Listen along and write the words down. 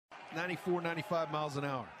94, 95 miles an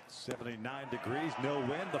hour. 79 degrees, no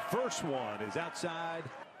wind. The first one is outside.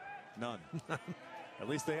 None. At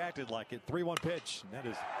least they acted like it. 3-1 pitch. And that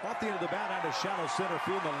is off the end of the bat out of shallow center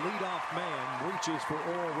field. The leadoff man reaches for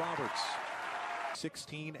Oral Roberts.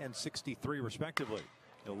 16 and 63 respectively.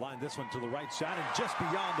 He'll line this one to the right side and just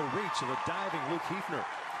beyond the reach of the diving Luke Hefner.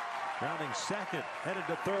 Rounding second, headed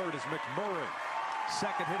to third is McMurray.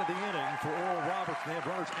 Second hit of the inning for Oral Roberts. They have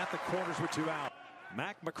runners at the corners with 2 out.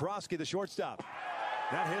 Mac McCroskey, the shortstop.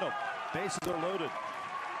 That hit him. Bases are loaded.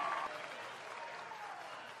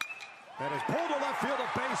 That is pulled to left field, a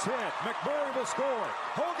base hit. McMurray will score.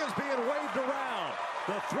 Hogan's being waved around.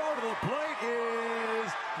 The throw to the plate is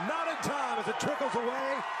not in time as it trickles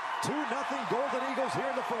away. 2-0 Golden Eagles here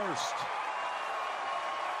in the first.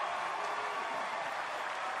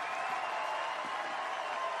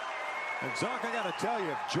 And Zonk, I got to tell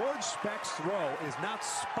you, if George Speck's throw is not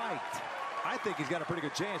spiked, I think he's got a pretty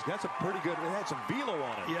good chance. That's a pretty good, it had some velo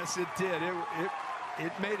on it. Yes, it did.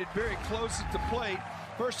 It made it very close at the plate.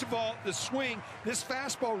 First of all, the swing, this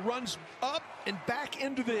fastball runs up and back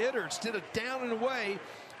into the hitter instead of down and away.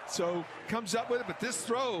 So comes up with it, but this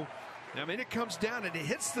throw, I mean, it comes down and it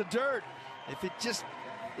hits the dirt. If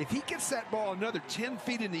he gets that ball another 10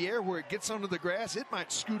 feet in the air where it gets onto the grass, it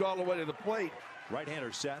might scoot all the way to the plate.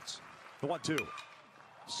 Right-hander sets. The 1-2.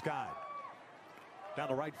 Sky. Down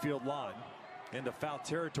the right field line. Into foul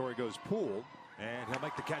territory goes Poole. And he'll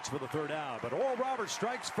make the catch for the third out. But Oral Roberts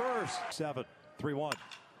strikes first. 7, 3-1.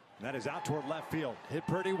 That is out toward left field. Hit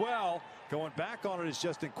pretty well. Going back on it is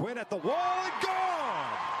Justin Quinn at the wall and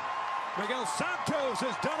gone. Miguel Santos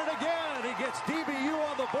has done it again. He gets DBU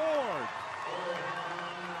on the board.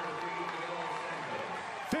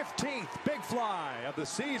 15th big fly of the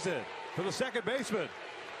season for the second baseman.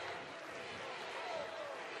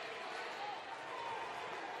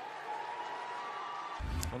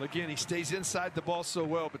 Well, again, he stays inside the ball so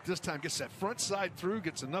well, but this time gets that front side through,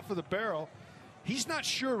 gets enough of the barrel. He's not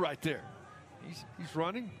sure right there. He's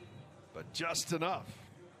running, but just enough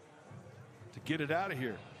to get it out of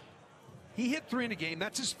here. He hit 3 in a game.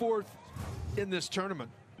 That's his 4th in this tournament.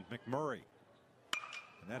 McMurray.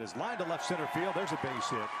 And that is lined to left center field. There's a base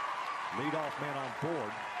hit. Leadoff man on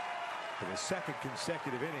board for the second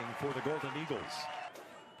consecutive inning for the Golden Eagles.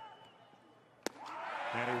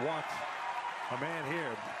 And he walked a man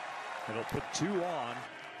here. And he'll put 2 on.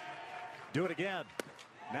 Do it again.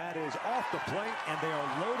 That is off the plate, and they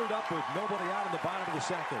are loaded up with nobody out in the bottom of the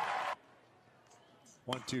second.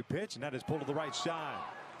 1-2 pitch, and that is pulled to the right side.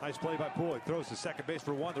 Nice play by Poole. He throws to second base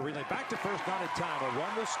for 1. The relay back to first, not in time. A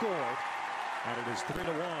run will score, and it is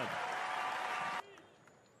 3-1.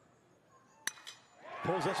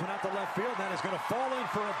 Pulls this one out to left field. That is going to fall in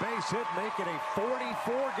for a base hit, making a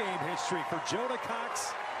 44-game hit streak for Jonah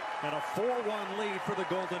Cox, and a 4-1 lead for the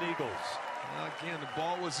Golden Eagles. Again, the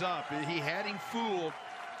ball was up. He had him fooled.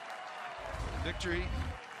 Victory.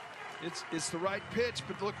 It's the right pitch,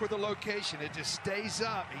 but look where the location. It just stays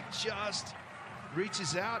up. He just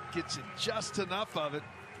reaches out, gets it just enough of it.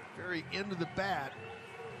 Very end of the bat.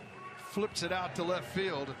 Flips it out to left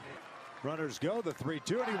field. Runners go, the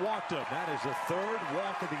 3-2, and he walked him. That is the 3rd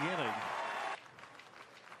walk of the inning.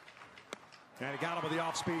 And he got him with the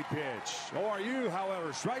off-speed pitch. ORU,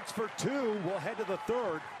 however, strikes for 2. We'll head to the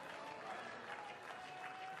 3rd.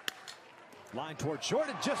 Line toward short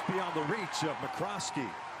and just beyond the reach of McCroskey.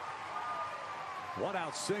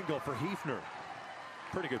 1-out single for Hefner.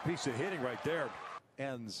 Pretty good piece of hitting right there.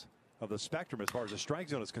 Ends of the spectrum as far as the strike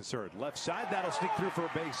zone is concerned. Left side, that'll sneak through for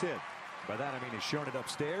a base hit. By that I mean he's shown it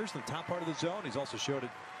upstairs in the top part of the zone. He's also showed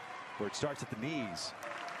it where it starts at the knees.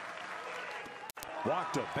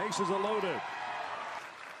 Walked up, bases are loaded.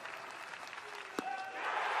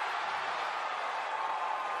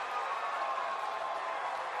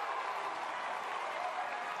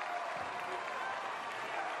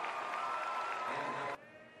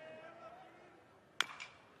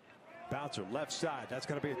 Bouncer left side. That's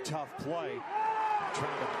going to be a tough play.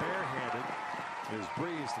 Trying to barehanded is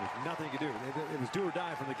breezed with nothing to do. It was do or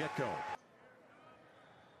die from the get-go.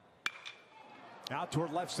 Out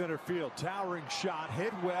toward left center field. Towering shot.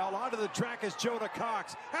 Hit well. Onto the track is Jonah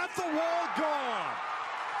Cox. At the wall, gone.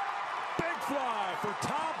 Big fly for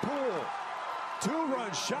Tom Poole.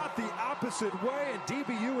 2-run shot the opposite way, and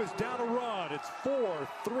DBU is down a run. It's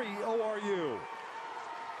 4-3 ORU.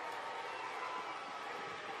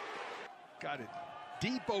 Got it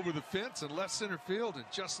deep over the fence and left center field, and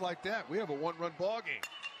just like that, we have a 1-run ball game.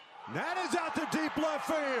 That is out to deep left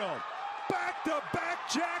field.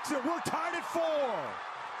 Back-to-back Jackson. We're tied at 4.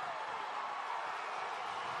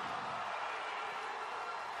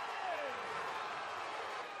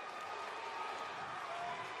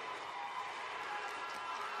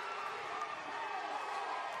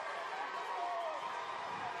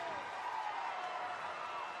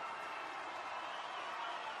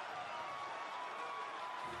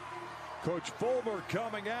 Coach Fulmer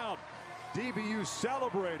coming out. DBU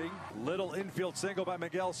celebrating. Little infield single by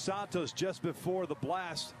Miguel Santos just before the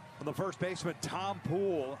blast. On the first baseman, Tom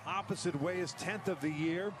Poole. Opposite way, his 10th of the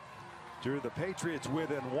year. Drew the Patriots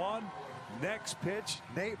within one. Next pitch,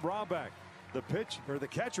 Nate Romback. The pitch, or the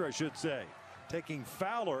catcher, I should say, taking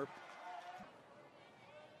Fowler.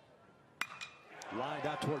 Lined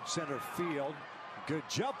out towards center field. Good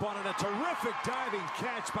jump on it. A terrific diving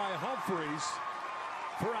catch by Humphreys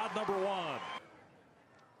for out number one.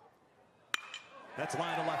 That's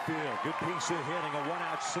line to left field. Good piece of hitting. A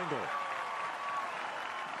one-out single.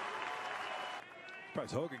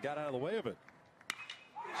 Surprised Hogan got out of the way of it.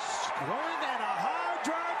 Swing and a high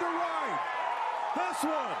drive to right. This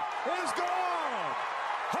one is gone.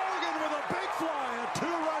 Hogan with a big fly, a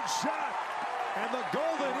two-run shot. And the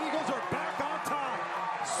Golden Eagles are back on top.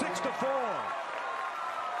 6-4.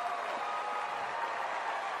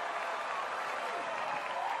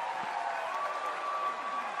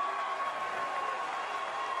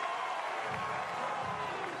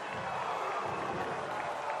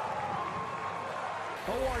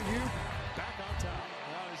 How are you? Back on top.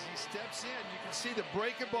 Now, as he steps in, you can see the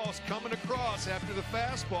breaking ball's coming across after the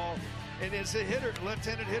fastball. And as a hitter,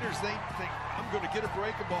 left-handed hitters, they think, I'm going to get a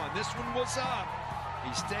breaking ball. And this one was up.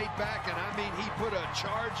 He stayed back, and I mean, he put a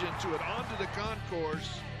charge into it onto the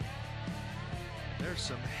concourse. There's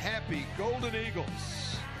some happy Golden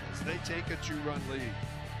Eagles as they take a 2-run lead.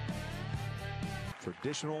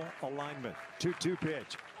 Traditional alignment. 2-2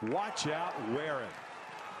 pitch. Watch out, Warren.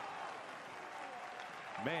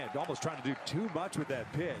 Man, almost trying to do too much with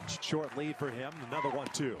that pitch. Short lead for him. Another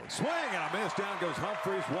 1-2. Swing and a miss. Down goes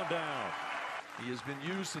Humphreys. One down. He has been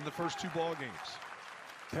used in the first 2 ball games.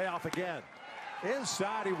 Payoff again.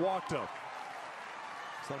 Inside, he walked him.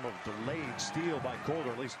 Some of a delayed steal by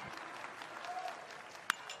Calder, at least.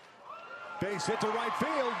 Base hit to right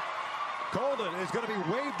field. Colden is going to be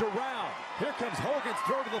waved around. Here comes Hogan's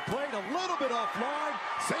throw to the plate. A little bit offline.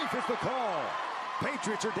 Safe is the call.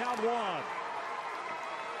 Patriots are down 1.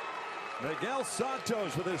 Miguel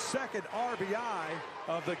Santos with his second RBI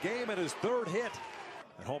of the game and his 3rd hit.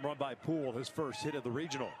 A home run by Poole, his first hit of the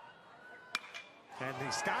regional. And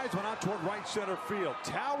the skies went out toward right center field.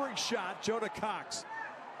 Towering shot, Jonah Cox.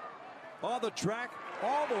 On the track,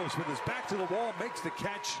 almost with his back to the wall, makes the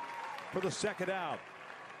catch for the second out.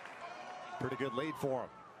 Pretty good lead for him.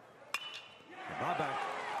 Romback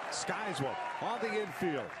skies one on the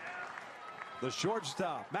infield. The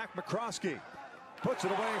shortstop, Mac McCroskey, puts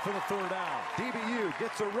it away for the 3rd out. DBU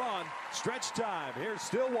gets a run. Stretch time. Here's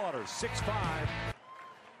Stillwater, 6-5.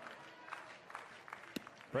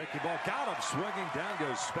 Breaking ball, got him. Swinging, down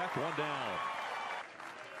goes Speck, 1 down.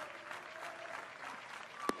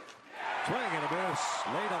 Swing and a miss.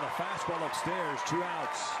 Late on the fastball upstairs, 2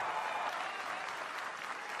 outs.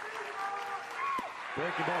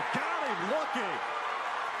 Breaking ball, got him looking.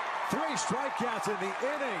 3 strikeouts in the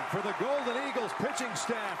inning for the Golden Eagles pitching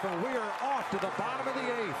staff, and we are off to the bottom of the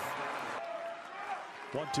 8th.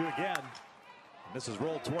 1-2 again. And this is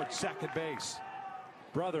rolled towards second base.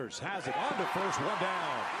 Brothers has it on to first, 1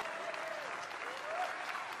 down.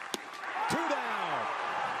 2 down.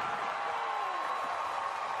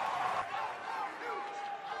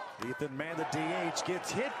 Ethan Mann, the DH,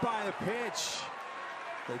 gets hit by the pitch.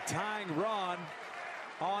 The tying run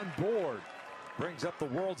on board. Brings up the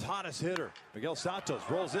world's hottest hitter. Miguel Santos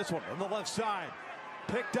rolls this one on the left side.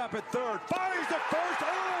 Picked up at 3rd. Fires to first.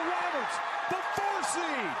 Earl Roberts, the 4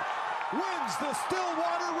 seed, wins the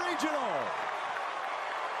Stillwater Regional.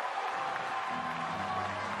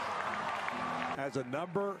 As a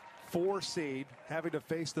number 4 seed, having to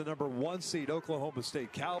face the number 1 seed Oklahoma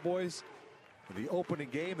State Cowboys. In the opening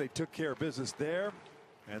game, they took care of business there,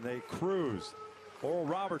 and they cruised. Oral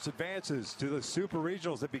Roberts advances to the Super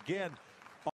Regionals that begin